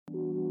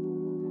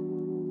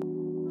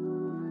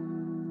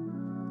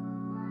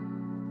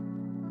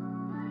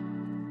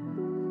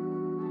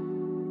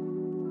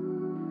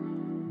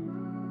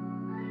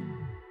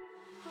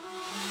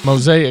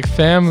Mosaic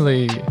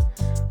family,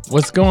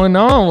 what's going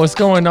on? What's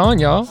going on,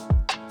 y'all?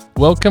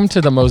 Welcome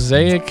to the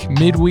Mosaic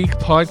Midweek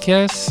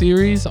podcast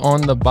series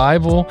on the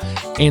Bible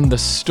and the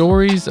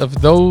stories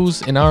of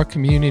those in our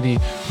community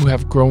who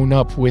have grown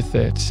up with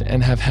it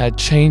and have had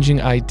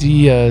changing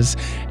ideas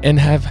and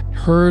have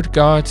heard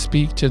God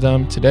speak to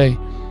them today.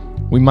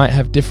 We might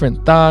have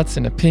different thoughts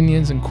and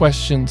opinions and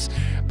questions,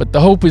 but the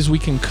hope is we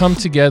can come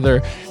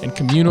together and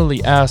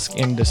communally ask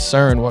and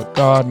discern what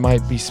God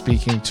might be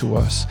speaking to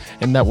us,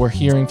 and that we're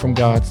hearing from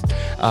God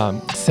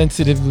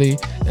sensitively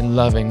and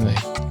lovingly.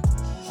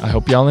 I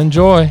hope y'all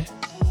enjoy.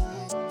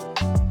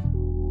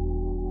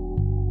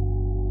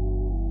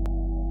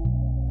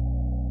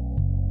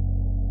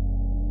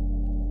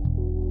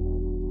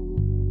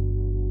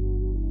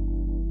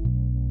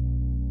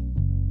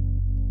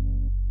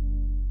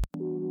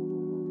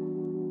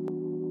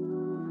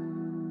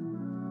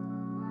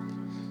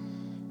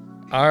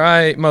 All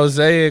right,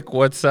 Mosaic,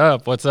 what's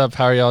up? What's up?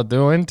 How are y'all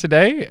doing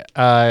today?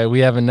 We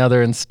have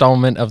another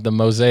installment of the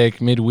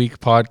Mosaic Midweek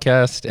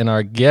podcast, and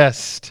our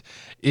guest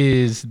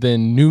is the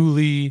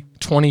newly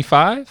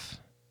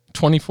 25,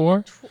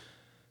 24?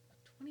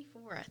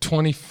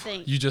 24.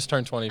 You just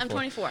turned 24. I'm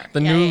 24. The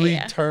newly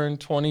turned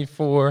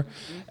 24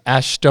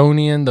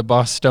 Ashtonian, the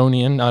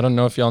Bostonian. I don't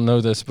know if y'all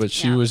know this, but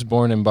she was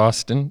born in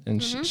Boston,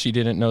 and she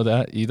didn't know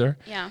that either.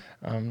 Yeah.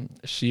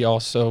 She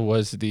also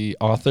was the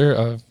author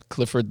of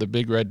Clifford the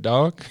Big Red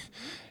Dog,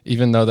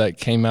 even though that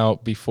came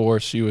out before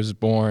she was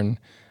born.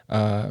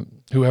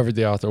 Whoever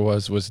the author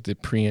was the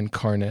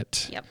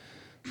pre-incarnate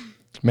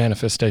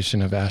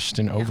manifestation of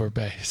Ashton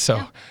Overbay.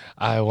 So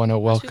I want to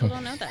welcome. Most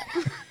people don't know that.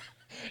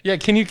 Yeah,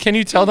 can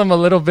you tell them a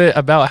little bit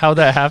about how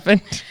that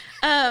happened?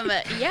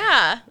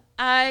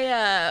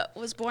 I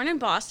was born in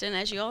Boston,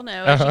 as you all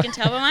know, as you can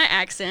tell by my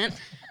accent.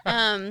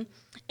 And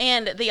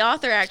the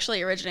author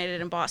actually originated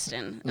in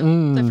Boston,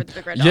 Clifford the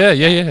Big Red Dog.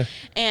 Yeah.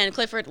 And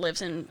Clifford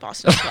lives in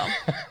Boston as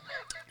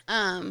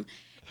well.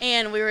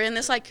 And we were in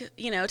this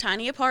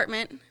tiny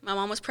apartment. My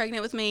mom was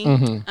pregnant with me.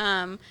 We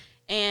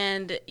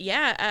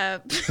had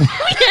a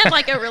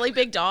really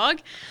big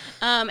dog.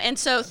 And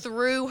so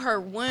through her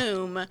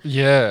womb,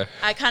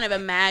 I kind of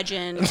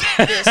imagined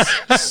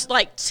this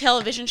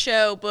television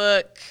show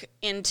book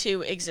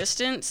into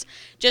existence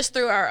just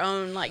through our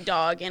own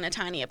dog in a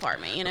tiny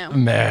apartment, you know?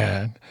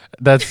 Man,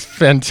 that's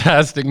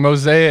fantastic.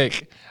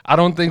 Mosaic, I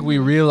don't think we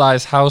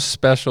realize how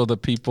special the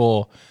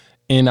people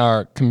in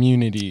our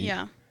community.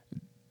 Yeah.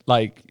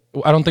 I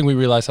don't think we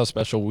realize how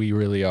special we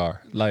really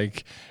are.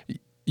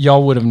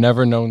 Y'all would have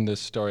never known this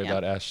story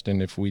about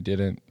Ashton if we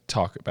didn't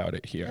talk about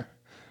it here.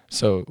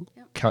 So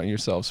count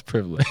yourselves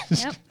privileged.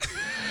 Yep.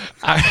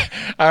 All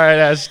right,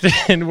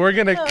 Ashton, we're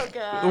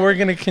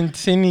gonna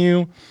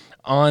continue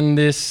on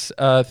this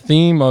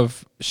theme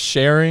of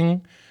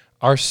sharing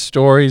our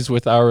stories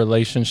with our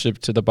relationship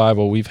to the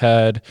Bible. We've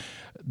had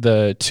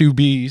the two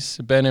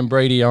Bs, Ben and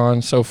Brady,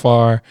 on so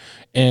far,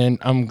 and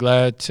I'm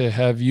glad to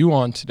have you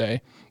on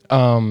today.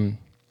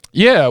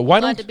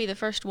 Glad to be the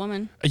first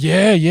woman.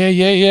 Yeah.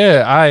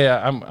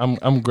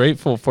 I'm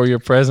grateful for your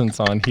presence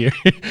on here.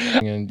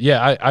 And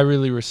I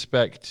really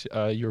respect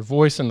your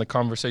voice and the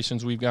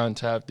conversations we've gotten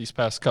to have these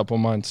past couple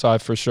months. So I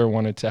for sure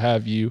wanted to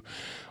have you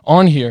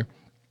on here.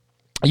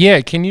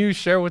 Yeah, can you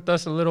share with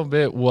us a little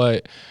bit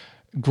what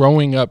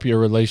growing up your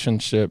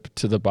relationship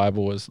to the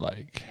Bible was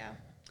like?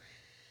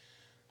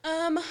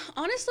 Yeah.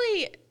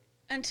 Honestly,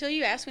 until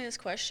you asked me this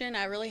question,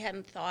 I really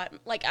hadn't thought.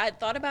 I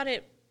thought about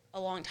it a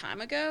long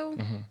time ago,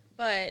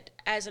 but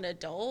as an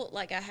adult,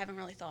 I haven't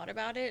really thought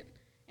about it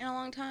in a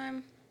long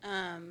time.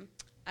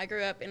 I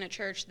grew up in a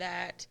church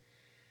that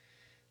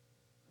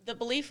the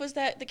belief was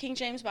that the King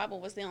James Bible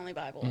was the only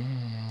Bible.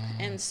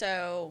 And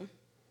so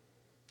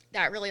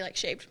that really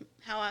shaped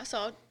how I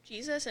saw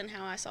Jesus and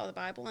how I saw the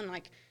Bible. And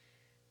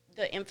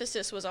the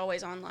emphasis was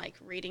always on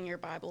reading your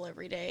Bible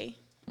every day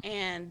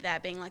and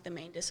that being the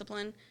main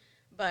discipline.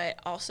 But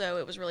also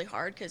it was really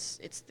hard because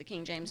it's the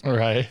King James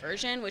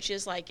version, which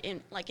is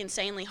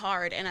insanely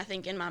hard. And I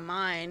think in my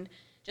mind,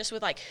 just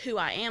with who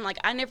I am,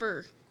 I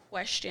never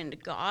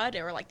questioned God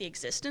or the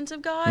existence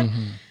of God.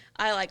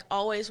 I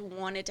always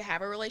wanted to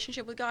have a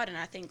relationship with God, and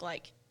I think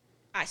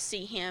I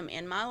see Him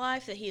in my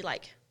life that He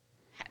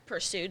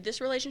pursued this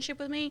relationship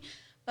with me,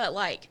 but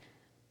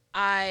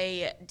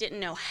I didn't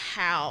know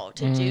how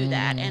to do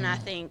that, and I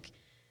think.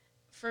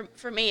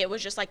 For me, it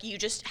was just you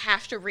just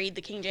have to read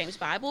the King James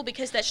Bible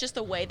because that's just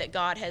the way that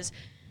God has,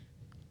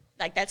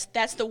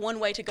 that's the one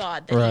way to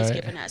God that He's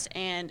given us,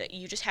 and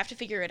you just have to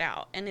figure it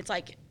out. And it's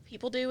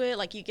people do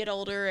it, you get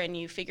older and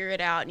you figure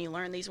it out and you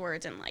learn these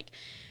words and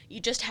you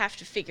just have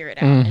to figure it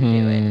out and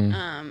do it.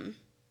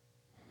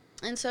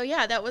 And so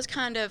that was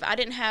kind of, I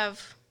didn't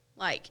have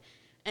it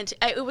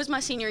was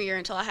my senior year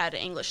until I had an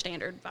English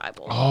Standard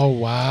Bible. Oh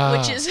wow!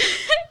 Which is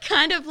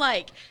kind of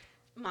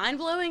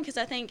mind-blowing because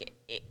I think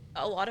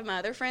a lot of my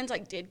other friends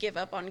did give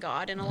up on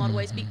God in a lot of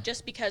ways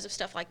just because of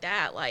stuff like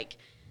that.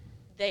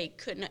 They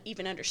couldn't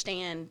even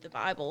understand the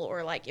Bible, or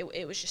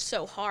it was just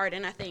so hard.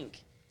 And I think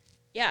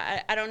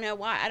I don't know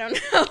why. I don't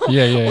know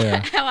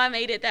how I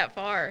made it that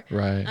far.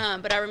 Right.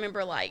 But I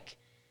remember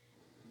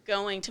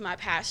going to my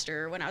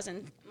pastor when I was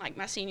in like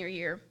my senior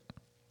year,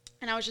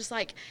 and I was just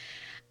like,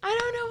 I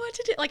don't know what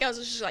to do. Like I was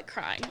just like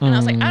crying, and I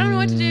was like, I don't know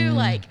what to do.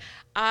 Like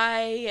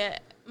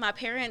my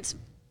parents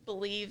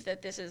believe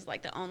that this is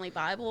like the only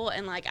Bible,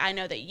 and like I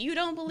know that you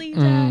don't believe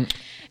that,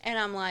 and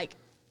I'm like,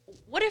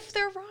 what if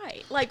they're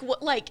right? Like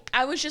what? Like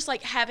I was just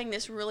like having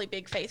this really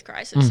big faith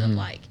crisis of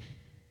like,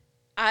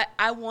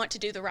 I want to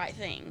do the right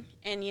thing,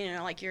 and you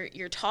know, like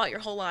you're taught your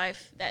whole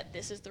life that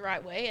this is the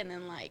right way, and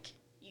then like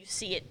you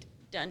see it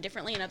done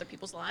differently in other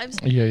people's lives.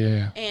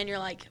 Yeah. And you're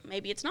like,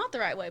 maybe it's not the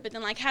right way, but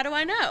then like, how do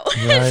I know?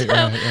 Right, so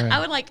right.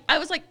 I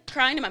was like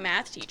crying to my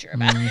math teacher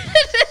about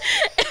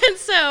it. And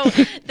so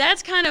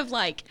that's kind of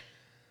like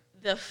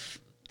the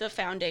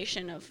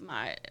foundation of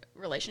my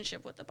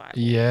relationship with the Bible.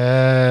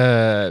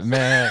 Yeah,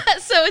 man.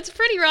 So it's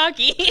pretty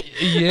rocky.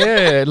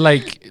 Yeah,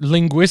 like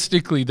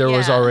linguistically there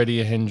was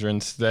already a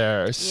hindrance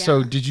there.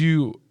 So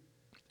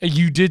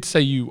you did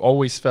say you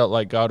always felt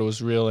like God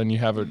was real and you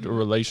have a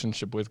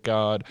relationship with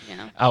God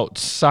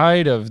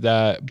outside of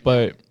that.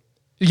 But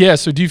yeah,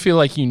 so do you feel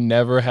like you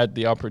never had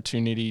the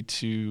opportunity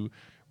to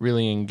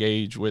really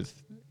engage with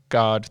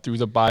God through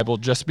the Bible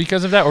just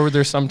because of that? Or were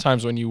there some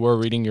times when you were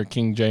reading your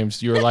King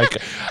James, you were like,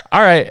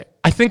 all right,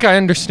 I think I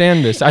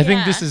understand this. I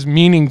think this is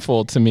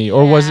meaningful to me.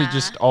 Or was it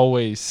just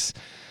always...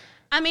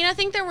 I mean, I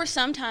think there were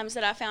some times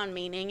that I found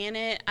meaning in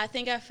it. I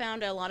think I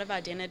found a lot of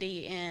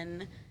identity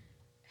in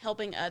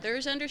helping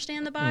others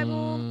understand the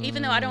Bible,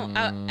 even though I don't,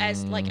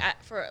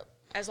 for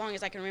as long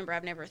as I can remember,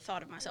 I've never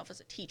thought of myself as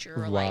a teacher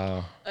or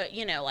like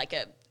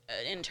an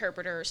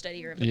interpreter or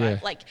studier of the Bible.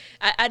 Like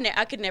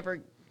I could never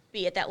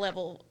be at that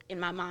level in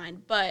my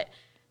mind, but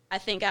I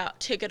think I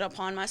took it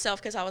upon myself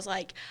because I was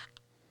like,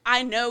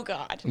 I know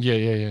God.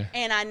 Yeah.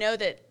 And I know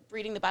that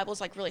reading the Bible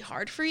is like really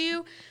hard for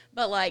you,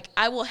 but like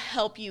I will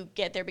help you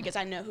get there because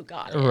I know who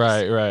God is.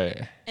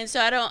 Right. And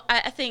so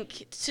I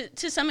think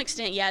to some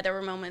extent, there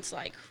were moments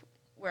like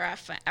where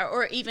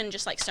or even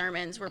just like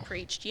sermons were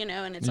preached, you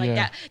know, and it's like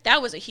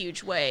that was a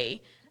huge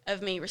way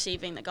of me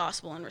receiving the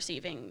gospel and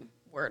receiving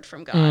word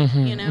from God,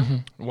 you know?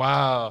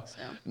 Wow.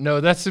 So. No,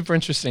 that's super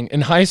interesting.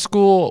 In high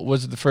school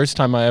was the first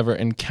time I ever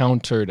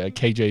encountered a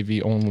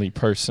KJV only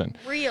person.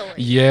 Really?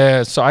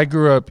 Yeah. So I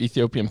grew up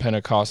Ethiopian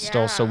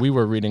Pentecostal, so we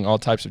were reading all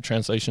types of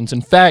translations.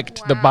 In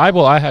fact, the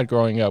Bible I had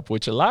growing up,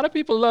 which a lot of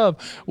people love,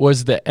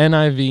 was the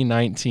NIV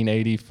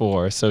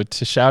 1984. So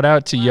to shout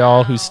out to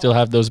y'all who still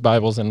have those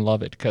Bibles and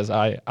love it, because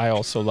I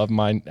also love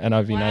my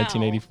NIV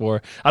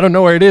 1984. I don't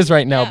know where it is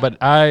right now, but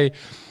I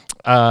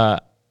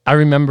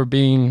remember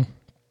being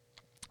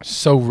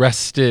so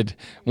rested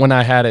when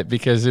I had it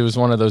because it was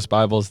one of those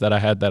Bibles that I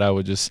had that I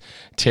would just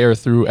tear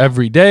through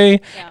every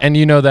day. And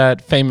you know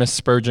that famous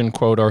Spurgeon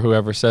quote, or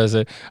whoever says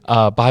it,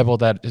 Bible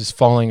that is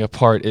falling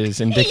apart is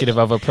indicative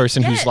of a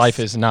person whose life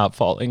is not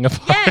falling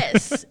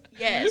apart.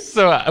 Yes.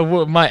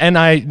 So my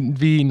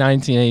NIV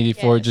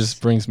 1984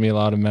 just brings me a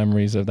lot of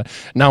memories of that.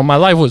 Now my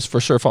life was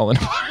for sure falling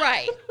apart.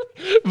 Right.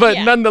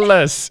 But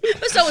nonetheless.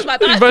 But so was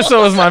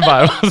my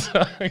Bible.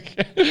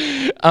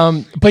 Okay.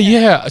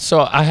 But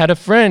so I had a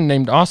friend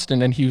named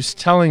Austin, and he was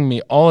telling me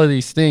all of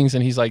these things,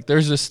 and he's like,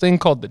 there's this thing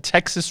called the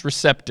Textus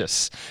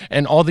Receptus,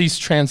 and all these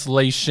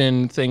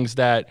translation things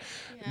that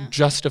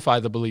justify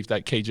the belief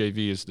that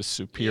KJV is the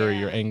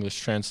superior English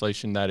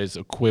translation that is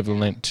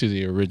equivalent to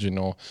the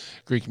original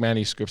Greek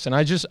manuscripts. And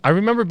I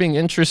remember being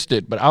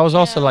interested, but I was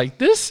also like,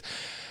 this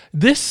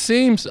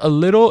seems a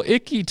little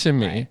icky to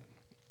me.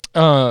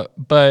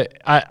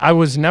 But I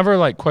was never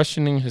like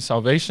questioning his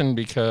salvation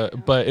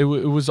but it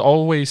was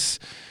always,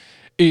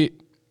 it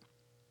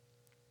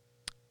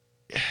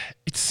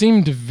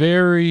seemed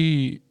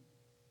very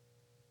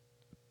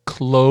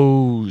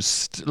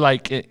closed,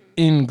 like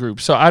in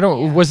group. So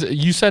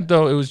you said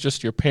though it was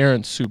just your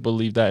parents who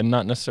believed that and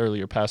not necessarily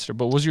your pastor,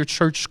 but was your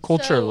church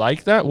culture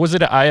like that? Was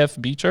it an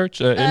IFB church?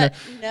 No.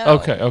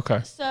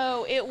 Okay.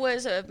 So it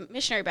was a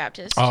missionary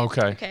Baptist. Oh,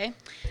 okay. Okay.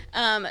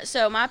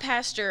 So my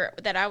pastor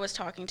that I was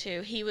talking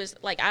to, he was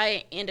like,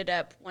 I ended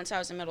up, once I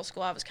was in middle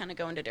school, I was kind of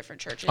going to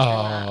different churches than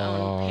my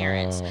own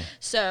parents.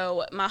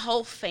 So my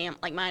whole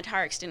my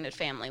entire extended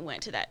family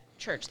went to that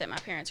church that my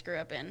parents grew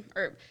up in,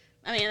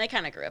 they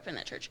kind of grew up in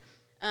that church.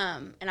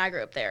 And I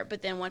grew up there.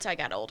 But then once I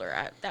got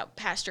older, that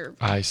pastor,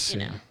 I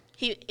see.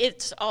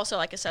 It's also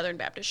like a Southern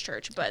Baptist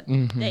church, but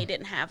they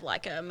didn't have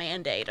like a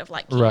mandate of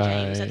like King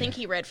James. I think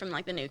he read from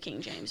like the New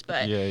King James,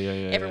 but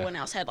everyone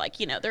else had like,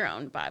 their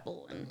own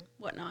Bible and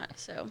whatnot.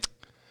 So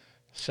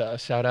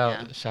shout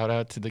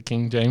out to the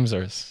King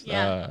Jamesers.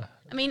 Yeah.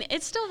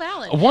 It's still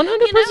valid. 100%.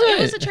 It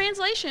was a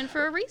translation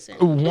for a reason.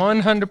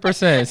 100%.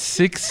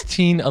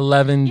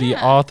 1611, the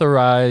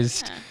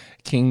authorized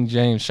King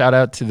James. Shout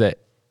out to the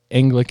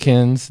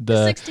Anglicans,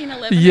 the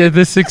 1611ers. Yeah,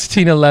 the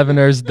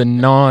 1611ers, the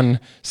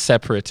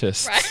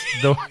non-separatists. Right.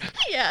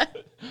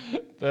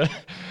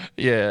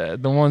 The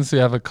ones who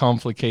have a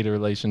complicated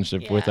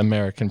relationship with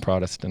American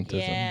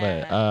Protestantism.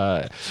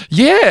 Yeah. But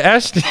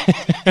Ashton.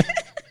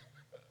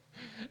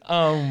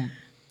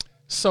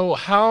 So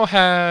how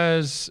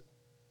has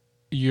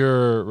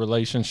your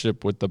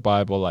relationship with the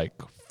Bible like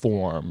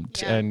formed,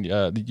 Yeah.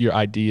 and your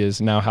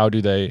ideas now, how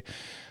do they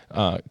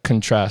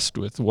contrast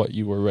with what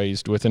you were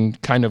raised with,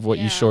 and kind of what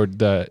you Yeah. showed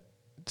that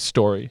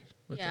story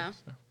with Yeah. us,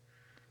 so.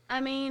 I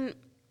mean,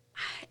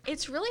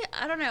 it's really,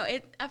 I don't know.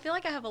 I feel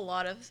like I have a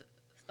lot of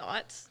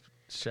thoughts.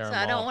 Share So 'em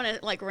I don't all. want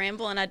to like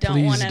ramble, and I don't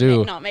Please want do.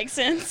 to not make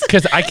sense.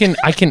 Because I can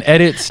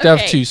edit stuff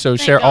Okay, too, so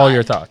thank share all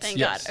your God, thoughts. Thank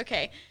Yes. God.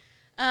 Okay.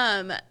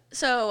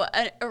 So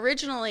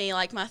originally,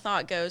 like my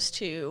thought goes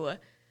to,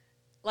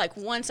 like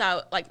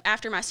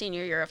after my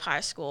senior year of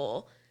high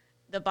school,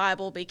 the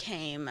Bible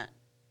became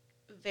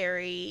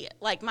very,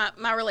 like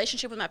my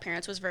relationship with my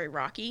parents was very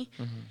rocky.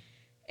 Mm-hmm.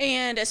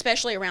 And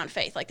especially around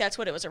faith, like that's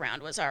what it was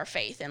around, was our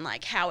faith and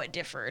like how it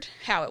differed,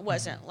 how it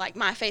wasn't like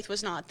my faith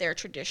was not their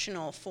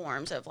traditional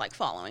forms of like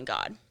following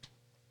God.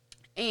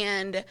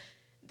 And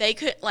they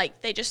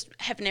just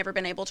have never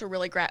been able to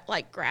really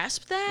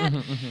grasp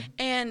that.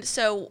 And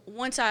so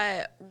once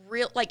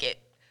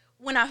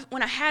when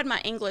I had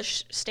my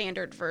English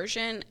Standard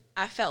Version,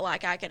 I felt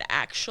like I could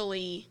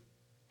actually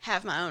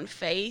have my own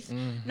faith.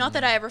 Not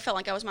that I ever felt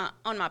like I was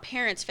on my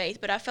parents' faith,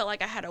 but I felt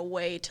like I had a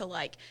way to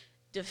like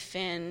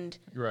defend.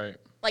 Right.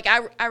 Like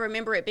I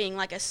remember it being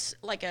like a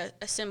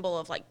symbol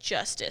of like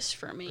justice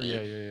for me.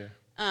 Yeah.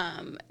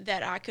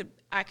 That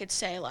I could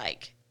say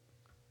like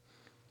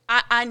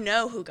I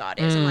know who God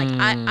is, and like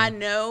I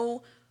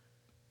know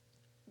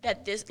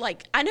that this,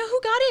 like I know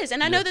who God is,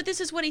 and I know that this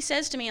is what He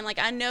says to me, and like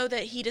I know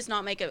that He does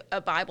not make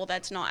a Bible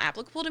that's not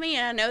applicable to me,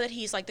 and I know that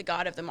He's like the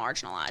God of the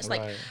marginalized.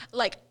 Right.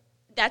 Like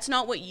that's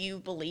not what you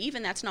believe,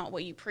 and that's not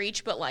what you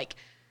preach, but like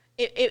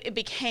it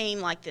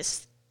became like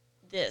this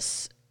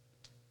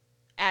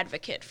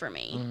advocate for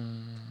me.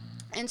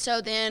 And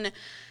so then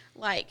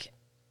like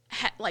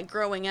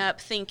growing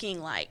up thinking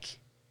like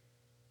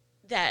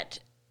that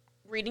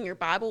reading your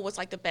Bible was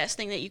like the best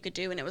thing that you could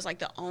do, and it was like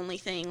the only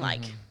thing,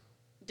 like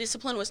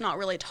discipline was not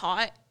really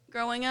taught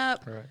growing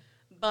up. Right.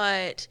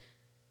 but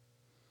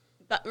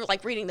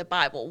like reading the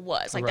Bible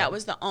was like Right. that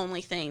was the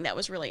only thing that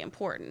was really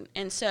important.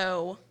 And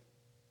so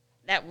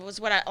that was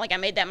what I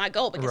made that my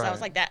goal, because I Right.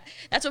 was like,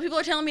 that's what people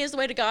are telling me is the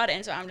way to God,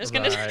 and so I'm just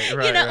gonna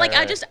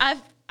Right.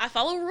 I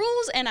follow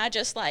rules, and I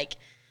just like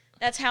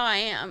that's how I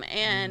am.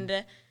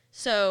 And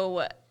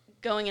so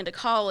going into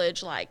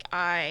college, like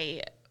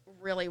I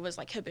really was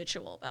like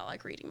habitual about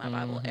like reading my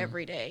Bible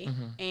every day,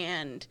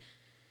 and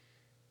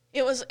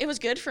it was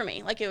good for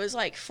me. Like it was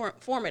like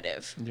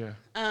formative. Yeah.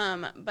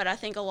 But I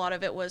think a lot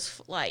of it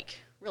was like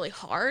really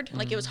hard.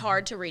 Like it was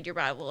hard to read your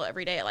Bible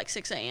every day at like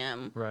 6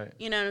 a.m. Right.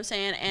 You know what I'm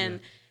saying? And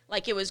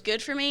like it was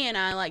good for me, and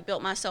I like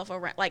built myself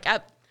around, like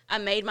I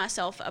made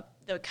myself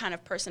the kind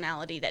of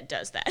personality that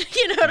does that.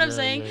 You know what I'm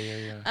saying?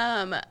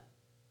 Yeah.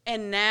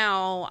 And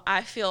now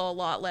I feel a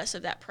lot less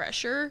of that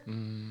pressure.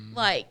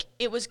 Like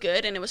it was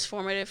good and it was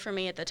formative for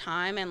me at the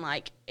time, and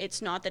like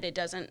it's not that it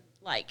doesn't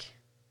like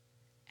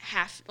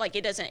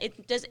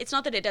it's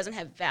not that it doesn't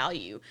have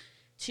value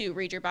to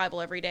read your Bible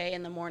every day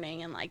in the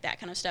morning and like that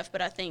kind of stuff,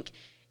 but I think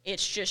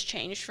it's just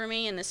changed for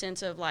me in the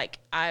sense of like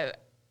I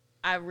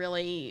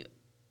really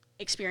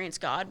experience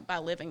God by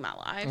living my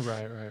life.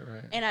 Right.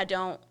 And I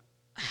don't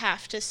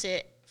have to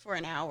sit for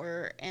an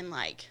hour and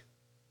like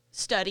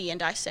study and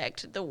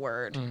dissect the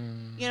word.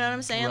 You know what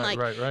I'm saying?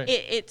 Right.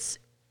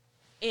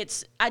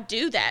 It's I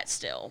do that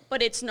still,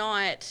 but it's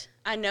not,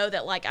 I know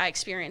that like I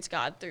experience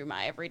God through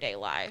my everyday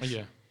life.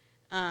 Yeah.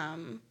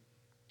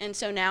 And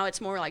so now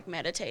it's more like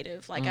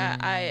meditative. Like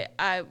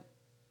I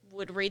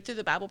would read through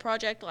the Bible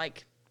Project,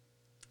 like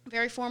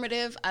very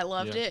formative. I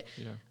loved it.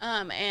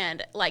 Yeah.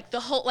 And like the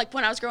whole, like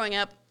when I was growing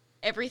up,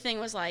 everything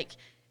was like,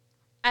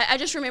 I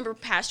just remember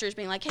pastors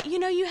being like, hey,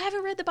 you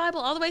haven't read the Bible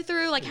all the way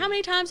through. Like, how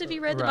many times have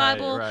you read the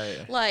Bible?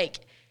 Right. Like,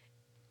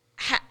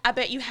 I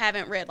bet you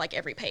haven't read like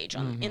every page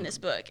in this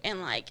book. And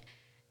like,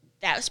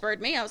 that spurred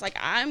me. I was like,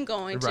 I'm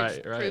going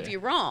to prove you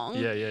wrong.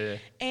 Yeah.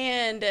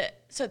 And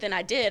so then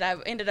I did. I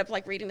ended up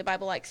like reading the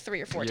Bible like 3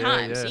 or 4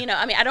 times.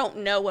 Yeah. I mean, I don't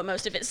know what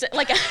most of it said.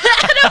 Like,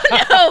 I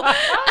don't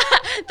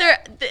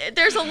know.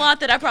 There's a lot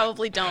that I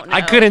probably don't know.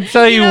 I couldn't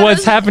tell you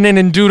what's happening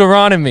in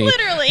Deuteronomy.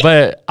 Literally.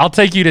 But I'll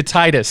take you to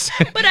Titus.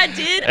 But I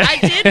did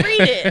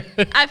read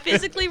it. I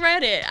physically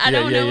read it. I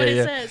don't know what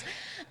it says.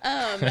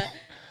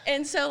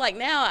 And so like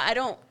now I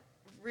don't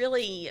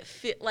really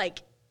fit like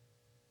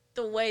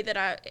the way that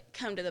I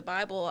come to the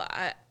Bible.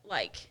 I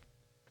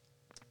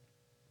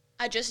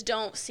just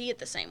don't see it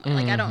the same way.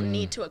 Like I don't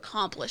need to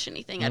accomplish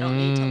anything. I don't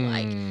need to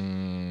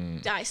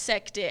like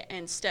dissect it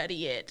and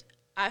study it.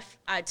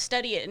 I'd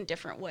study it in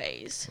different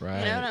ways. Right.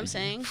 You know what I'm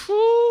saying?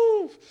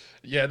 Whew.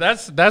 Yeah,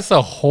 that's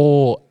a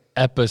whole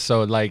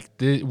episode. Like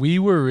we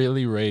were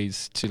really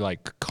raised to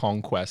like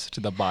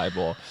conquest the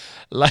Bible.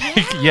 Like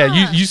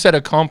you said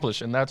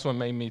accomplish, and that's what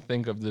made me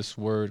think of this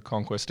word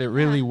conquest. It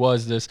really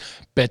was this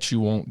bet you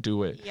won't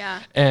do it.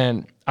 Yeah.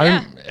 And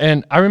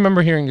I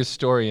remember hearing this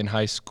story in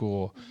high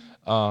school.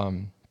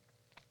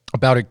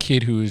 about a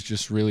kid who was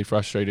just really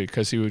frustrated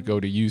because he would go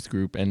to youth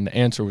group and the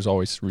answer was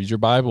always read your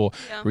Bible,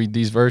 read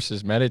these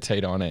verses,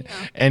 meditate on it.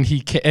 And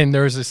and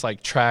there was this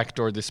like tract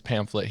or this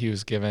pamphlet he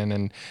was given,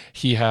 and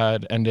he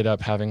had ended up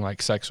having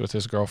like sex with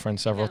his girlfriend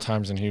several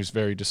times, and he was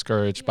very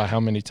discouraged by how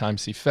many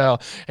times he fell.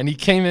 And he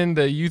came in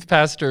the youth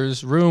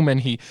pastor's room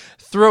and he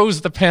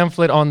throws the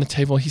pamphlet on the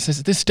table. He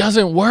says, "This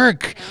doesn't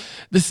work.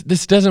 This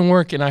doesn't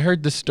work." And I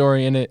heard this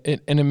story and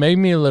it made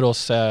me a little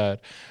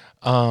sad.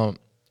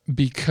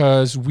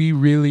 Because we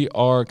really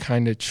are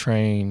kind of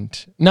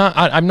trained.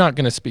 I'm not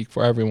going to speak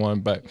for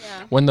everyone, but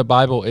when the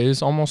Bible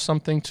is almost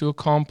something to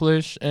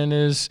accomplish and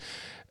is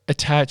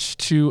attached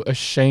to a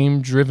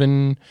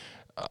shame-driven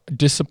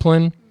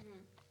discipline,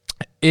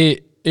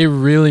 it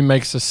really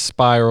makes us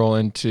spiral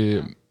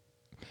into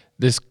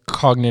this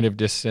cognitive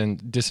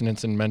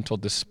dissonance and mental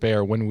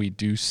despair when we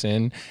do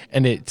sin,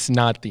 and it's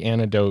not the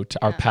antidote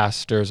our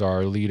pastors,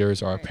 our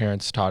leaders, our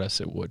parents taught us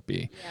it would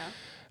be.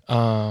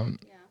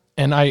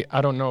 And I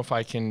don't know if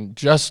I can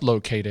just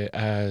locate it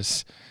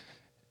as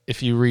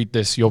if you read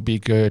this, you'll be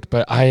good.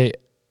 But I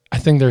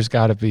think there's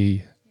got to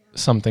be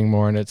something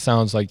more. And it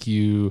sounds like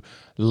you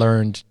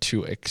learned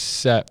to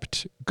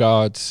accept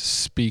God's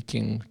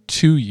speaking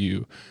to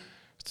you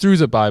through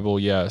the Bible,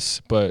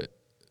 yes, but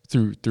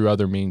through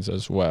other means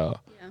as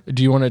well. Yeah.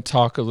 Do you want to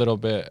talk a little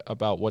bit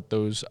about what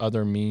those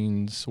other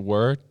means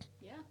were?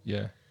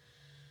 Yeah.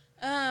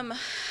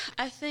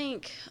 I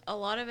think a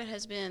lot of it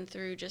has been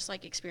through just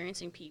like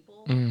experiencing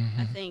people.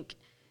 I think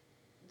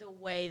the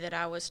way that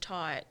I was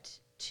taught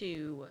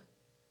to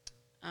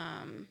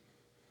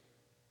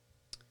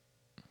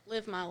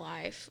live my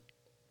life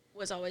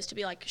was always to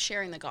be like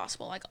sharing the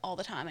gospel like all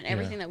the time, and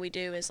everything that we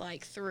do is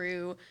like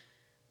through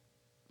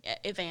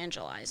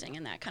evangelizing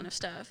and that kind of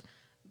stuff.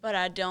 But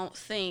I don't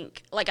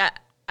think like I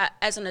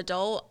as an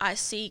adult I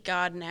see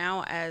God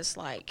now as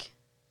like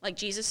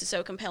Jesus is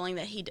so compelling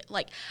that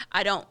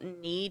I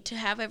don't need to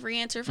have every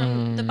answer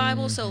from the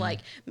Bible. So like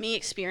me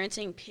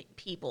experiencing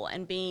people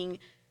and being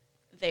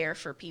there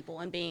for people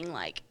and being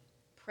like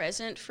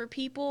present for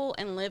people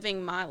and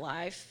living my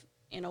life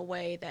in a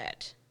way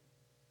that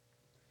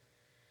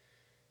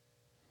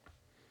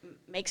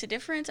makes a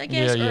difference, I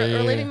guess,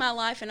 or living my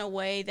life in a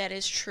way that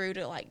is true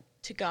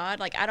to God.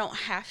 Like I don't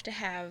have to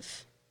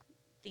have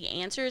the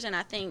answers. And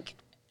I think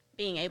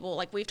being able,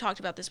 like we've talked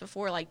about this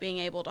before, like being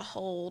able to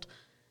hold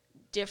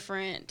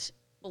different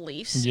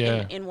beliefs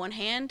in one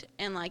hand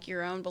and like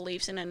your own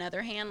beliefs in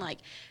another hand, like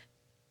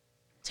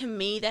to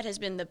me that has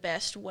been the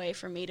best way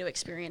for me to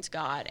experience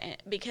God. And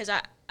because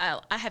I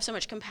have so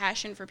much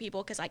compassion for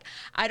people, because like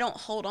I don't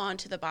hold on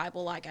to the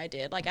Bible like I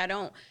did. Like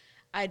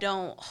I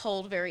don't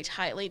hold very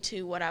tightly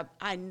to what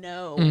I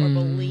know or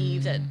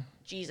believe that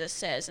Jesus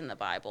says in the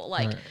Bible.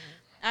 Like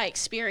I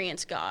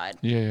experience God,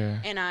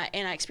 and I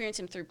experience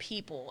Him through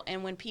people.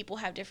 And when people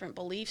have different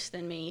beliefs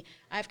than me,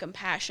 I have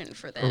compassion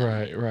for them.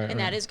 And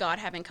that is God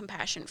having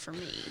compassion for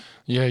me.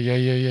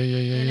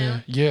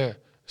 Yeah.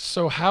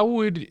 So how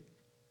would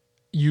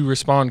you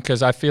respond?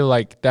 Because I feel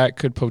like that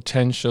could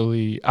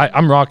potentially.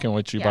 I'm rocking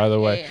with you, by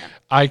the way.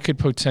 I could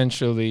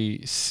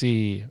potentially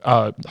see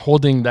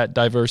holding that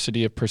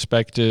diversity of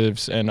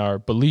perspectives and our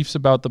beliefs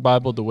about the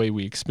Bible, the way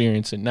we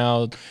experience it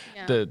now,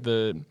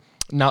 the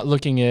not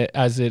looking at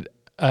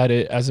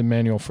it as a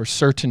manual for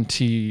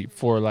certainty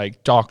for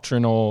like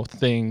doctrinal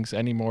things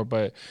anymore,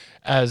 but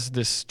as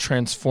this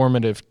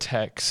transformative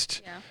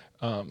text,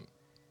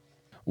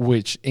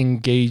 which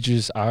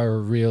engages our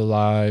real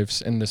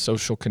lives and the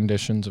social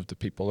conditions of the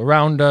people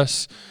around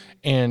us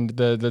and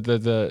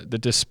the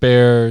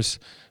despairs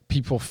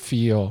people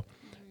feel.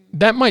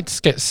 That might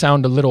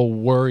sound a little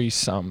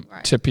worrisome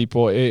to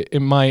people. It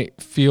might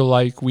feel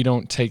like we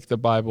don't take the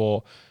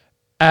Bible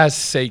as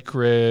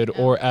sacred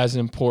or as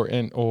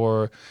important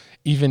or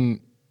even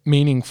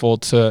meaningful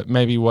to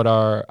maybe what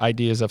our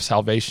ideas of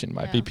salvation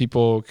might be.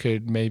 People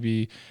could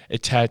maybe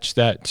attach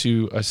that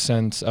to a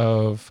sense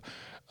of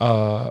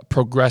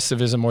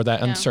progressivism, or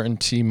that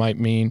uncertainty might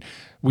mean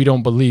we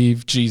don't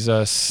believe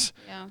Jesus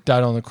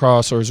died on the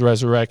cross or is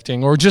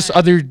resurrecting, or just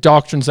other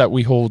doctrines that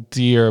we hold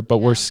dear, but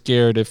we're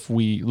scared if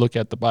we look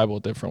at the Bible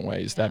different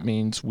ways. That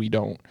means we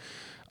don't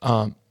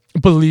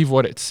believe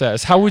what it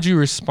says. How would you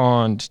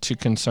respond to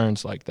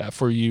concerns like that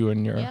for you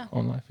in your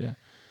own life?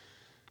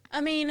 I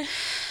mean,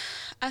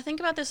 I think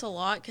about this a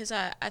lot because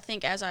I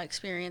think as I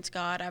experience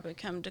God, I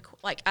become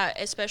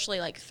especially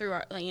like through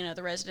our,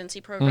 the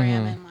residency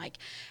program and like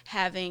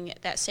having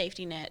that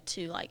safety net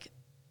to like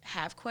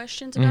have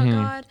questions about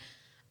God.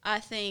 I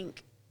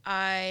think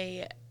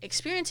I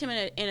experience Him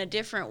in a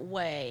different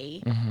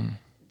way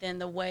than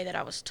the way that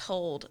I was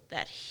told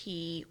that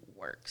He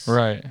works,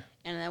 right?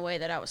 And the way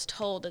that I was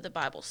told that the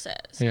Bible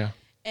says,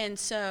 And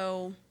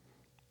so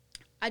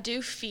I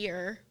do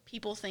fear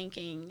people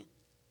thinking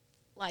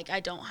like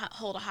I don't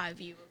hold a high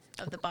view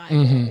of the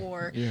Bible,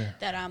 or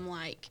that I'm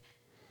like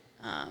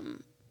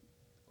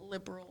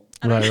liberal.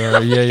 Right.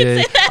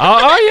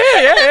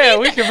 Yeah.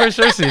 We can for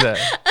sure see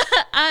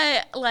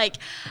that.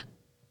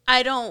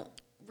 I don't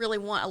really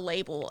want a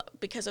label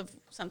because of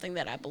something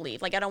that I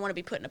believe. Like, I don't want to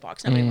be put in a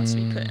box. Nobody wants to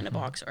be put in a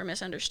box or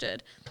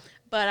misunderstood.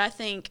 But I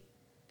think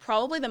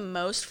probably the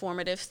most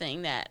formative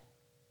thing that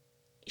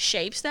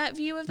shapes that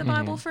view of the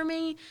Bible for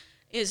me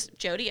is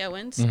Jody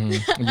Owens.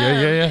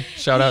 Yeah.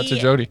 Shout out to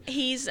Jody.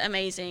 He's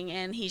amazing,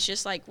 and he's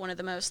just like one of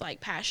the most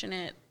like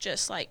passionate,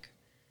 just like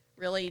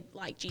really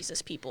like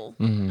Jesus people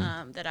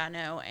that I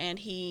know. And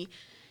he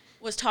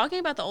was talking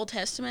about the Old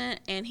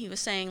Testament, and he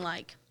was saying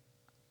like,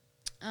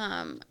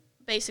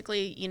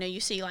 basically, you know, you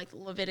see like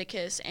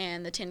Leviticus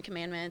and the 10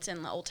 Commandments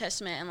and the Old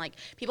Testament, and like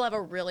people have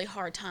a really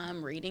hard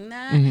time reading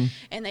that,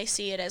 and they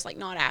see it as like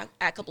not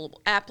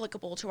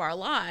applicable to our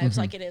lives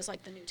like it is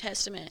like the New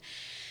Testament.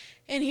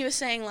 And he was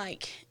saying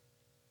like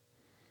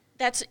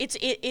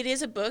it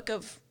is a book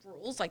of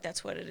rules, like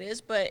that's what it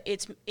is, but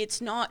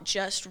it's not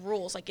just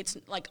rules. Like it's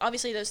like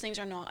obviously those things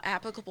are not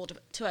applicable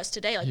to us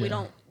today. Like we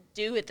don't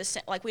do it the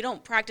same. Like we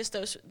don't practice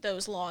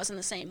those laws in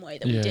the same way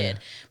that we did.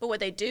 But what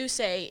they do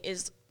say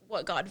is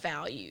what God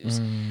values,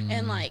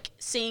 and like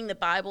seeing the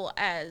Bible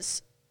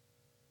as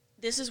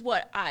this is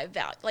what I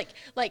value.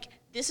 Like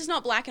this is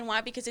not black and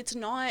white because it's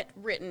not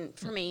written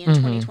for me in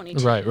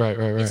 2022. Right.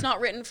 It's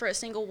not written for a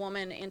single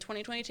woman in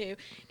 2022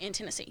 in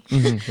Tennessee.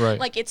 Right.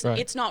 Like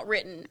it's not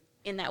written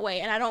in that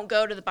way, and I don't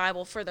go to the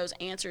Bible for those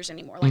answers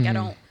anymore. Like I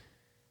don't.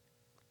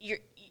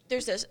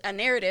 There's a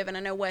narrative, and I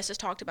know Wes has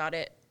talked about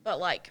it, but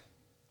like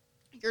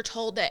you're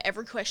told that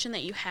every question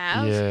that you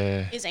have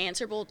is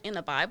answerable in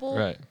the Bible,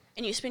 right?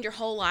 And you spend your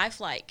whole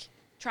life like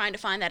trying to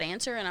find that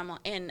answer,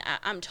 and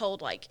I'm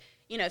told like,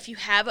 you know, if you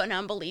have an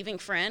unbelieving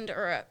friend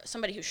or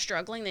somebody who's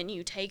struggling, then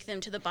you take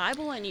them to the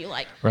Bible and you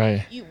like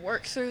you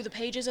work through the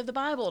pages of the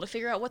Bible to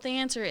figure out what the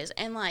answer is.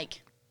 And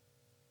like,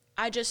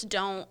 I just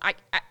don't.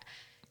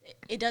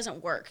 It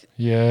doesn't work.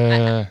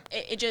 Yeah.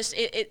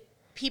 It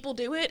people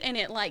do it and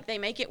it like they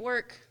make it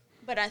work,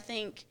 but I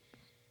think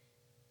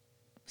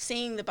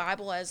seeing the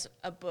Bible as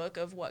a book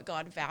of what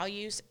God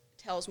values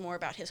tells more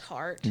about His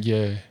heart.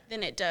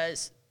 Than it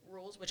does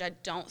rules, which I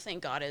don't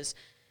think God is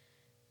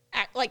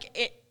like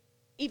it.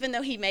 Even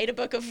though He made a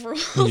book of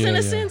rules in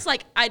a sense,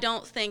 like I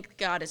don't think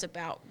God is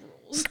about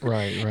rules.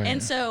 Right.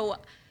 And so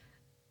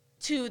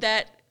to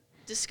that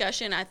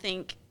discussion, I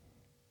think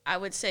I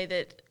would say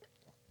that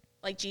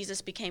like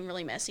Jesus became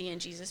really messy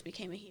and Jesus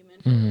became a human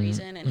for a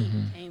reason, and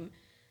He became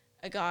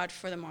a God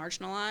for the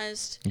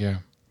marginalized. Yeah.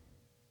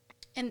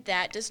 And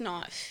that does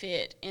not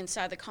fit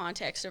inside the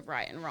context of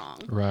right and wrong.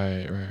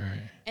 Right.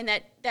 And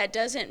that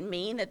doesn't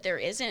mean that there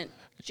isn't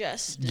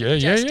just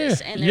justice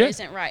and there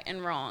isn't right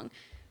and wrong.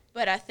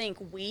 But I think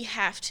we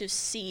have to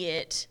see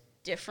it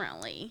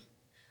differently.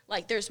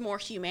 Like there's more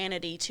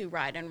humanity to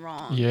right and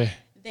wrong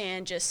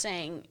than just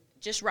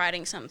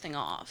writing something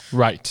off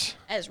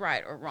as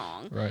right or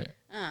wrong. Right.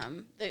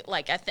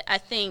 I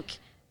think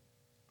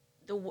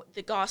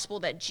the gospel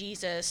that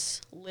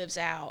Jesus lives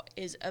out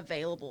is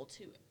available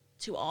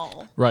to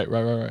all. Right.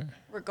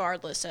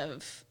 Regardless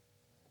of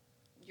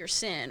your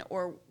sin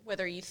or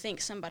whether you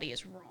think somebody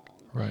is wrong.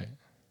 Right.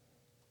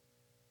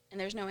 And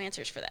there's no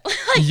answers for that.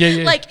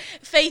 Like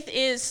faith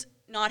is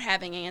not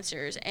having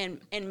answers and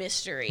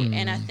mystery.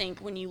 And I think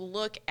when you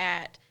look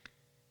at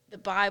the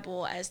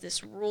Bible as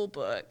this rule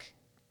book,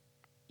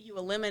 you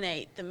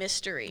eliminate the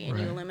mystery and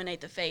you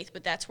eliminate the faith,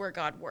 but that's where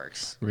God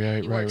works.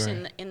 He works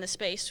in the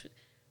space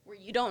where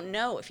you don't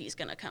know if He's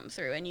going to come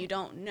through, and you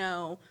don't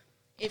know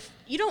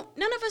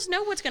none of us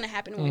know what's going to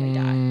happen when we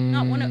die.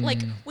 Not one of, like,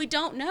 we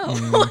don't know.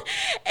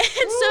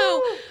 And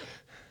so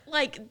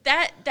like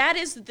that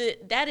is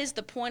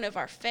the point of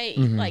our faith.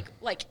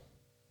 Like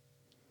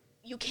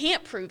you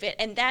can't prove it,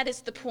 and that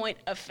is the point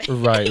of faith.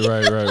 Right.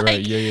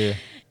 Like, yeah.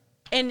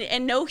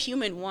 And no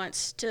human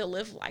wants to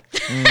live like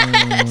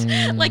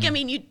that. Like, I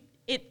mean,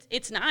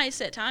 it's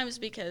nice at times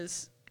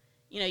because,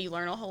 you know, you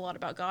learn a whole lot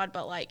about God,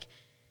 but like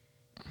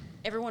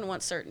everyone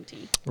wants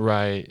certainty.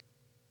 Right.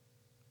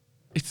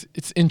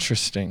 It's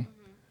interesting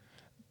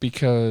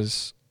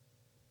because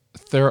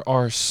there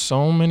are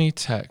so many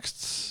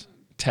texts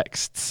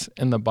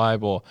in the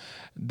Bible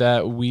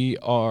that we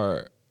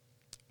are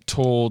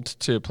told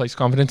to place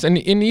confidence and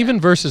even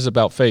verses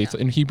about faith.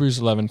 In Hebrews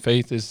 11,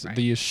 faith is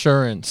the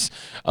assurance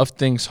of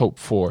things hoped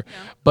for.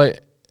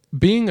 But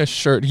being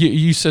assured,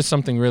 you said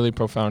something really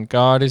profound.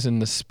 God is in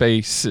the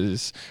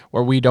spaces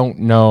where we don't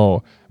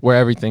know where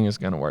everything is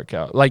going to work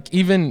out. Like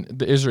even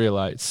the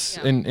Israelites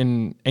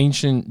in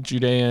ancient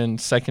Judean,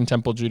 Second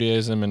Temple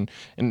Judaism, and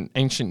in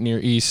ancient Near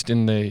East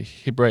in the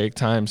Hebraic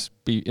times,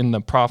 in the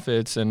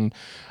prophets and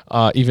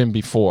even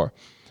before.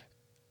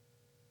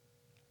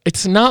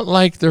 It's not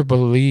like their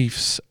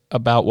beliefs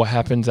about what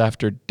happens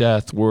after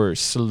death were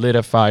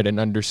solidified and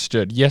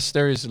understood. Yes,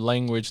 there is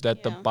language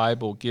that the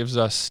Bible gives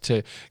us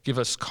to give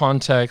us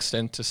context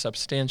and to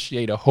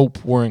substantiate a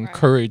hope we're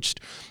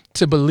encouraged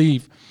to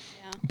believe.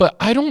 But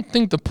I don't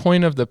think the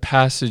point of the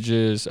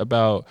passages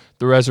about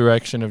the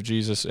resurrection of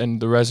Jesus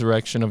and the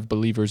resurrection of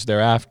believers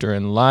thereafter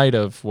in light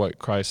of what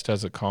Christ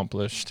has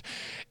accomplished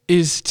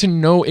is to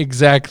know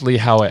exactly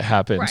how it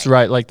happens,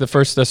 right? Like the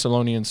 1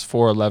 Thessalonians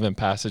 4:11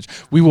 passage,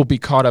 we will be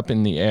caught up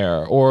in the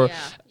air, or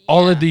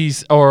all of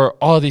these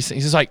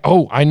things. It's like,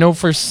 oh, I know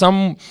for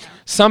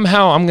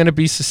somehow I'm going to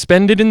be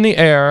suspended in the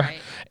air. Right.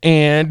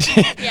 And,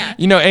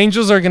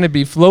 angels are going to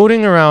be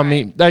floating around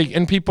me.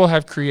 And people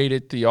have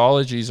created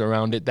theologies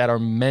around it that are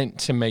meant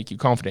to make you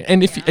confident.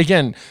 And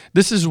again,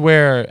 this is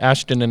where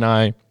Ashton and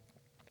I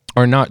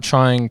are not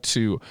trying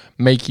to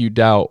make you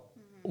doubt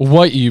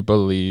what you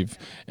believe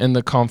and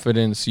the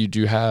confidence you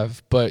do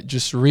have, but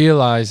just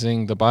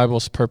realizing the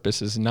Bible's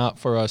purpose is not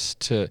for us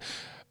to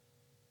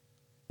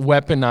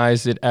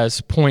weaponize it as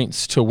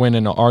points to win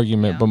an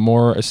argument, but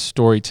more a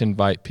story to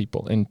invite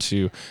people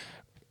into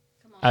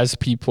as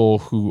people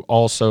who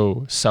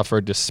also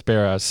suffer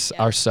despair as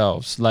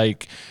ourselves.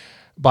 Like,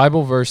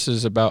 Bible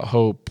verses about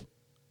hope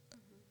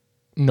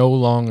no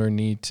longer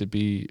need to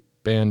be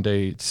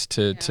Band-Aids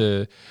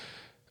to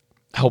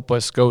help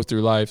us go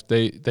through life.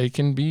 They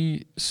can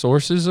be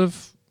sources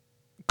of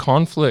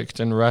conflict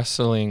and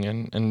wrestling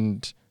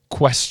and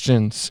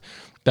questions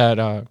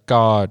that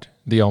God,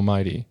 the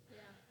Almighty,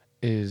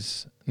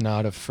 is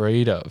not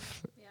afraid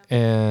of.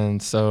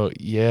 And so,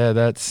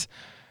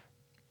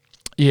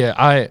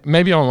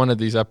 maybe on one of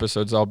these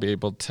episodes I'll be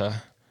able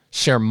to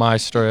share my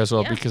story as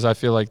well, because I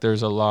feel like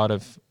there's a lot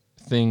of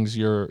things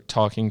you're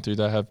talking through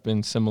that have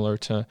been similar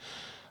to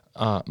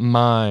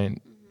mine,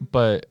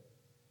 but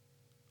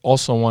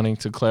also wanting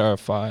to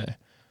clarify,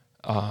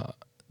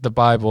 the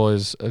Bible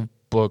is a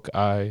book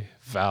I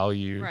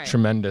value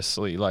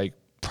tremendously. Like,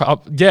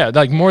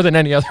 more than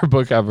any other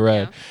book I've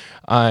read.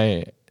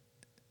 I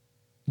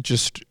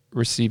just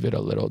receive it a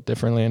little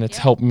differently, and it's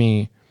helped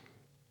me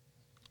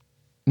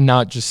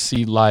not just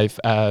see life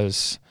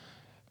as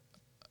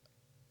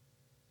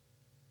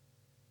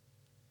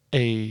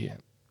a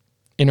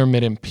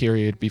intermittent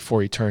period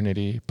before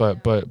eternity, but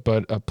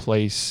a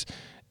place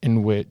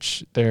in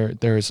which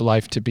there is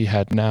life to be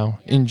had now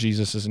in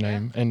Jesus'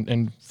 name,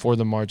 and for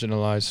the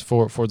marginalized,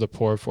 for the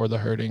poor, for the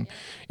hurting,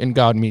 and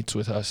God meets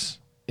with us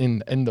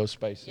in those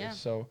spaces.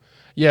 So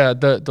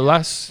the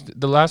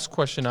last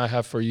question I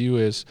have for you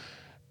is,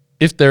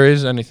 if there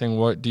is anything,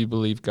 what do you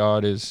believe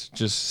God is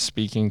just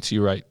speaking to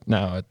you right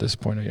now at this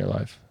point of your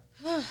life?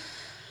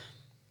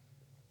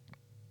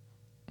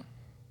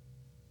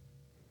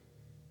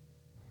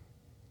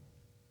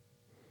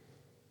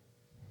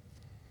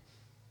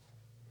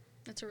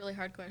 That's a really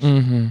hard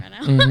question right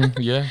now.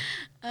 Yeah.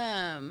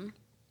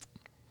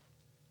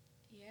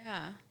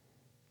 Yeah.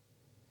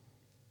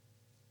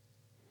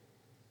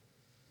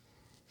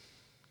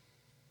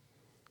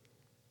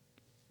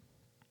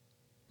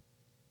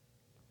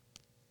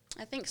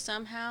 I think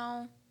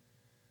somehow,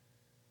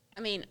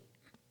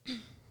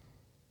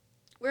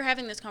 we're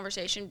having this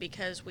conversation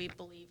because we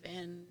believe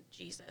in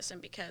Jesus,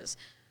 and because,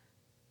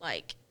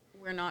 like,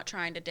 we're not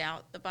trying to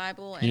doubt the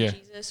Bible and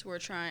Jesus. We're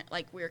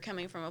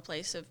coming from a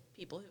place of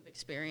people who've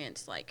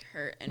experienced, like,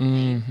 hurt and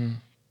pain,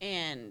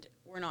 and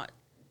we're not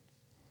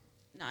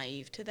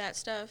naive to that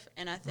stuff.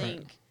 And I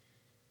think,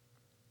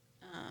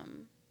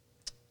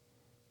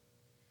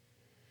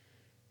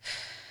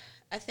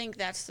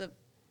 that's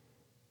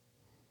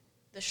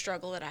the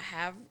struggle that I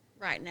have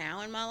right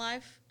now in my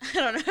life. I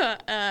don't know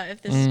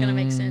if this is going to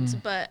make sense,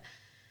 but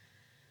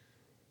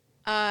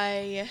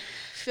I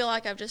feel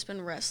like I've just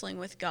been wrestling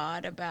with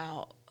God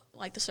about,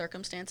 like, the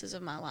circumstances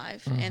of my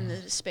life and the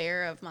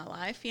despair of my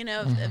life,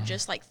 of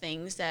just, like,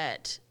 things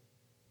that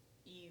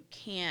you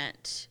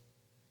can't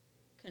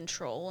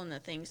control, and the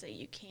things that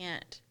you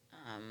can't,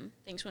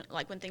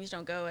 when things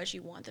don't go as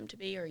you want them to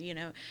be, or,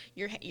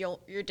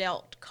 you're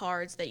dealt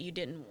cards that you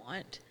didn't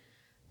want.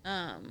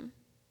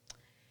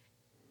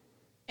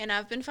 And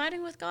I've been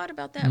fighting with God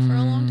about that for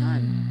a long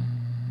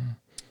time.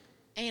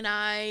 And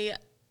I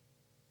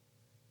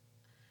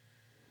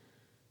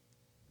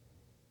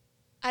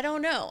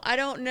don't know. I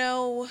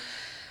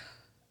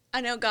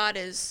know God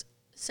is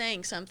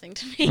saying something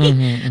to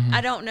me.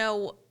 I don't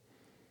know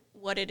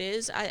what it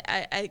is.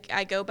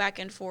 I go back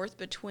and forth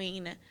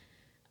between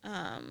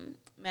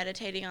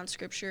meditating on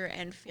Scripture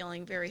and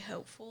feeling very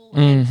hopeful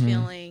and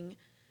feeling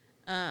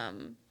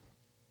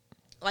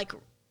like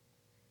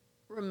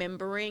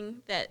remembering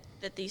that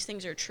these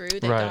things are true,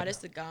 that God is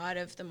the God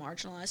of the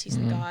marginalized. He's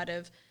the God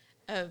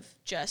of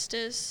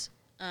justice,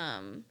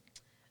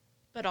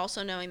 but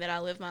also knowing that I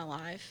live my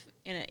life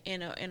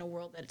in a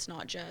world that's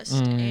not just,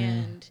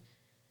 and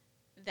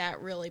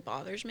that really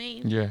bothers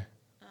me.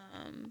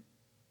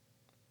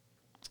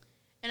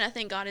 And I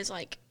think God is,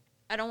 like,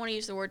 I don't want to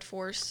use the word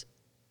force,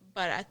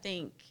 but I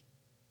think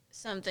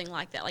something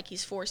like that, like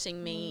He's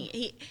forcing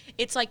me.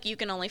 It's like you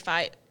can only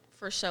fight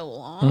for so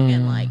long,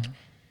 and, like,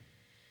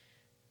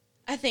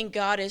 I think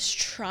God is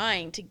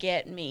trying to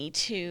get me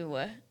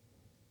to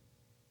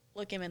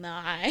look Him in the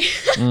eye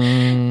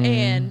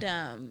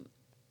and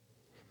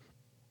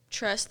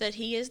trust that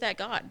He is that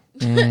God.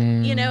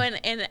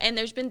 And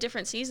there's been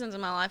different seasons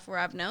in my life where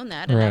I've known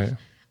that, and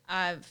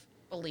I've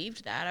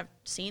believed that, I've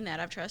seen that,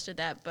 I've trusted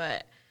that,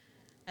 but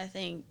I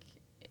think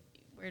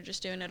we're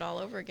just doing it all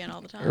over again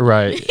all the time.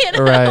 Right.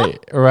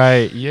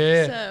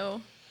 Yeah.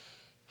 So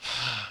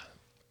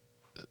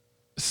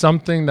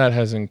something that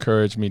has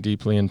encouraged me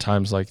deeply in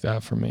times like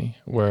that for me,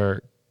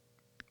 where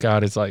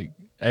God is like,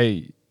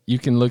 hey, you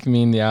can look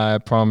me in the eye. I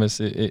promise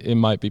it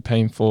might be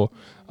painful.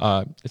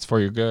 It's for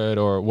your good,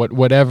 or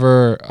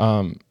whatever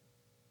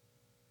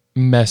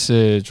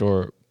message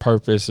or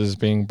purpose is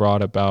being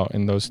brought about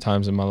in those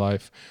times in my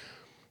life,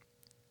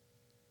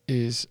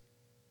 is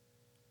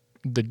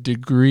the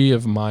degree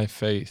of my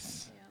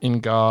faith in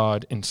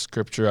God, in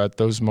Scripture at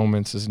those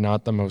moments is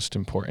not the most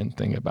important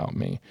thing about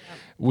me,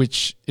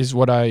 which is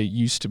what I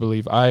used to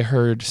believe. I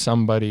heard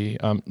somebody,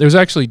 it was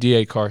actually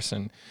D.A.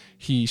 Carson.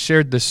 He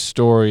shared this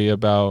story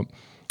about,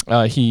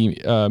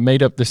 he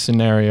made up this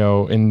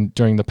scenario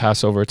during the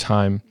Passover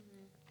time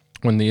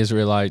when the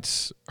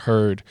Israelites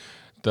heard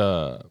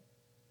the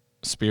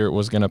Spirit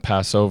was going to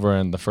pass over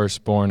and the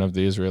firstborn of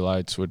the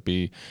Israelites would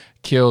be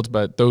killed,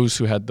 but those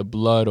who had the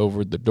blood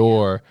over the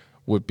door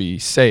would be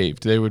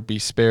saved. They would be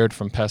spared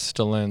from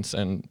pestilence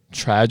and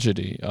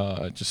tragedy,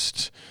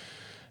 just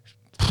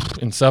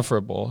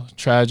insufferable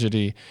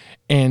tragedy.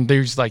 And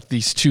there's like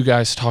these two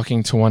guys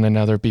talking to one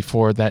another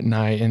before that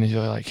night, and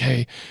they're like,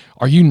 hey,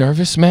 are you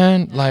nervous,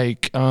 man?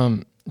 Like,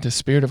 the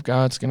Spirit of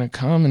God's going to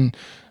come, and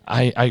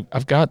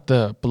I've got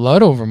the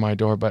blood over my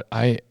door, but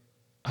I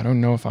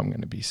don't know if I'm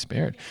going to be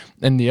spared.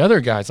 And the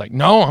other guy's like,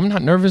 no, I'm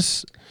not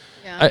nervous.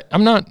 Yeah.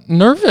 I'm not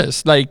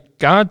nervous. Like,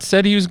 God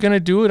said he was going to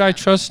do it. I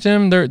trust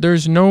him.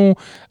 There's no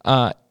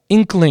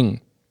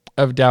inkling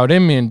of doubt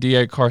in me. And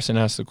D.A. Carson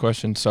asked the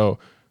question, so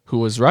who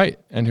was right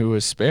and who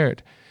was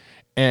spared?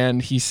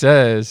 And he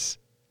says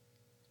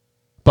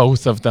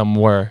both of them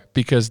were,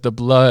 because the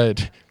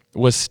blood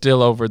was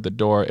still over the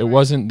door. It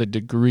wasn't the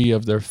degree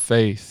of their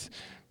faith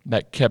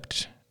that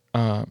kept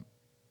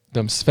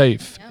them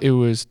safe. Yep. It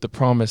was the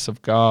promise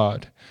of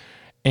God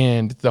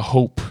and the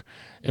hope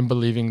in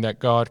believing that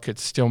God could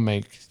still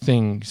make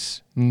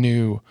things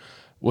new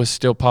was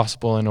still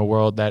possible in a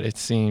world that it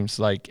seems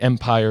like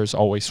empires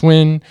always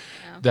win,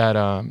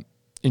 that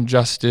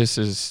injustice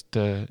is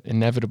the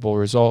inevitable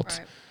result.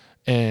 Right.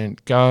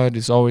 And God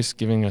is always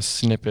giving us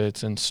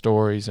snippets and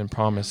stories and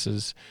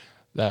promises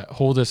that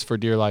hold us for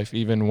dear life,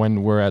 even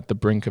when we're at the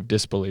brink of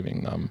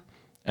disbelieving them,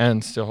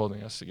 and still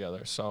holding us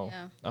together. So,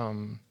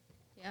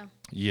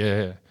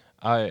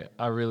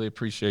 I really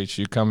appreciate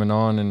you coming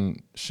on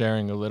and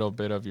sharing a little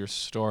bit of your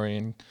story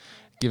and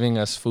giving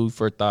us food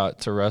for thought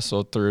to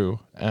wrestle through.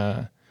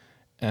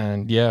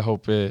 And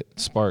hope it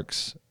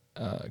sparks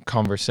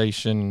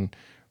conversation,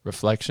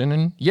 reflection,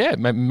 and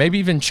maybe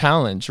even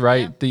challenge,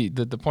 right?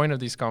 The point of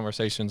these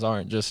conversations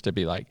aren't just to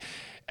be like,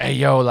 hey,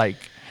 yo, like,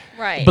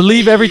 right,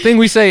 believe everything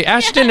we say.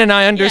 Ashton and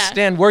I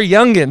understand we're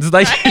youngins.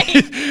 Like,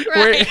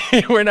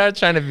 we're not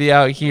trying to be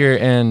out here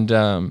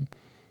and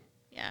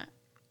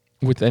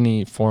with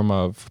any form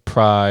of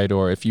pride,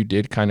 or if you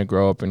did kind of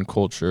grow up in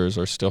cultures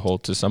or still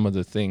hold to some of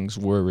the things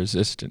we're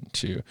resistant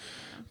to,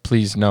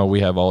 please know we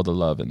have all the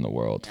love in the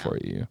world for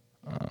you.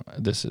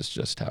 This is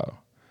just how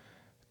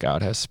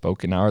God has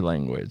spoken our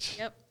language.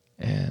 Yep.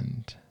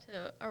 And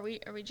so are we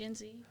Gen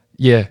Z?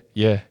 Yeah.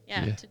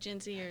 To Gen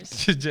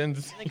Zers. To Gen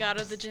Z. The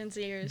God of the Gen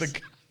Zers. The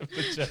God of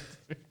the Gen Z.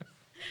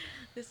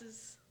 This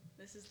is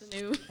the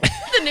new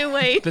the new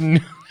wave. The new.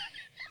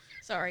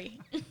 Sorry.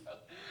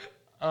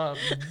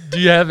 Do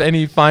you have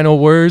any final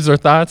words or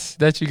thoughts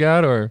that you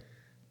got, or?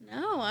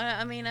 No,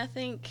 I mean, I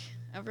think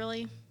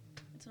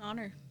it's an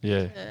honor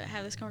to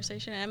have this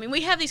conversation. I mean, we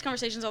have these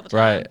conversations all the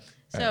time. Right.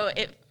 So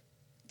it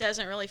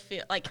doesn't really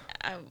feel like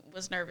I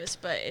was nervous,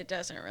 but it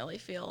doesn't really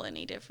feel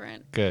any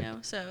different. Good.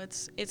 So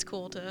it's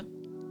cool to,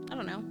 I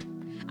don't know.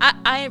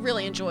 I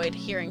really enjoyed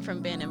hearing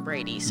from Ben and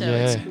Brady. So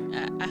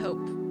I hope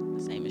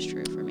the same is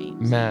true for me.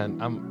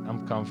 Man,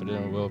 I'm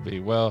confident it will be.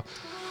 Well,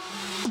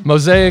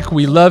 Mosaic,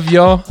 we love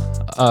y'all.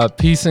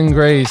 Peace and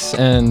grace,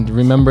 and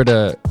remember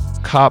to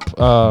cop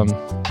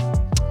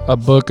a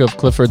book of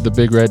Clifford the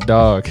Big Red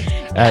Dog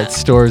at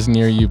stores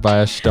near you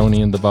by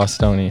Ashtoni and the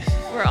Bostoni.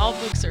 Where all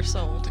books are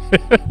sold.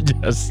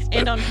 Yes.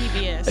 And on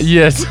PBS.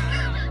 Yes.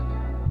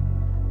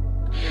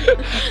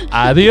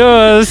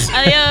 Adios.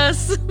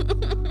 Adios.